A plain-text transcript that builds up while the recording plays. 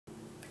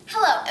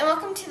and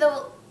welcome to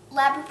the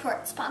Lab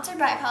Report, sponsored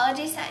by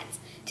Apology Science.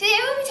 Today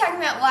we'll be talking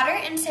about water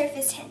and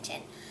surface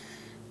tension.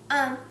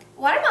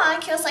 Water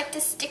molecules like to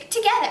stick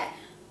together.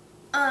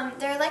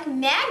 They're like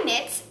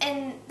magnets,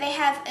 and they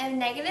have a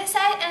negative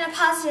side and a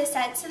positive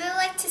side, so they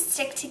like to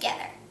stick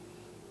together.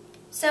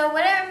 So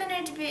what I'm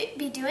going to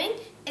be doing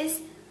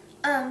is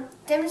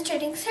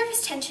demonstrating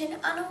surface tension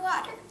on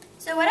water.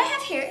 So what I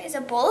have here is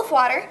a bowl of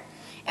water,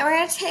 and we're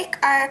going to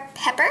take our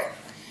pepper,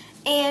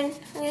 and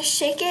I'm going to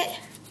shake it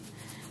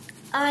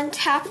on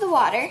top of the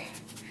water,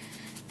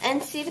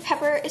 and see the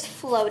pepper is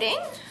floating.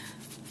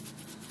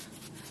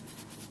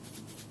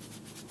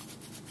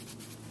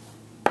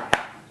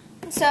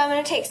 So I'm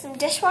going to take some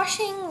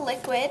dishwashing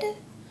liquid,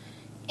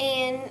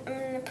 and I'm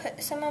going to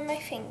put some on my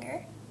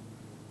finger.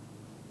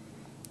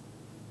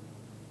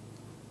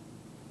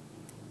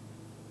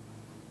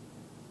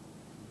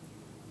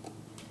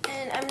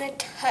 And I'm going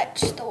to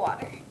touch the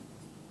water.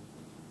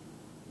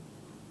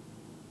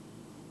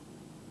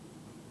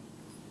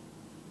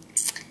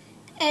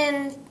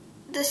 And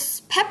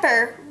this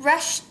pepper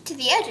rushed to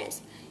the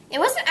edges. It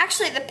wasn't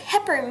actually the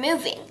pepper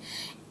moving.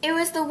 It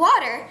was the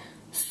water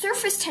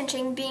surface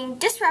tension being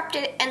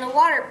disrupted and the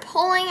water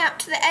pulling out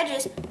to the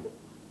edges,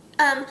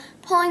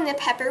 pulling the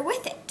pepper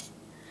with it.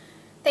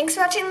 Thanks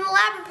for watching the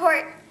Lab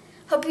Report.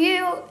 Hope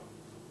you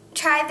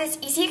try this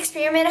easy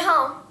experiment at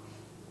home.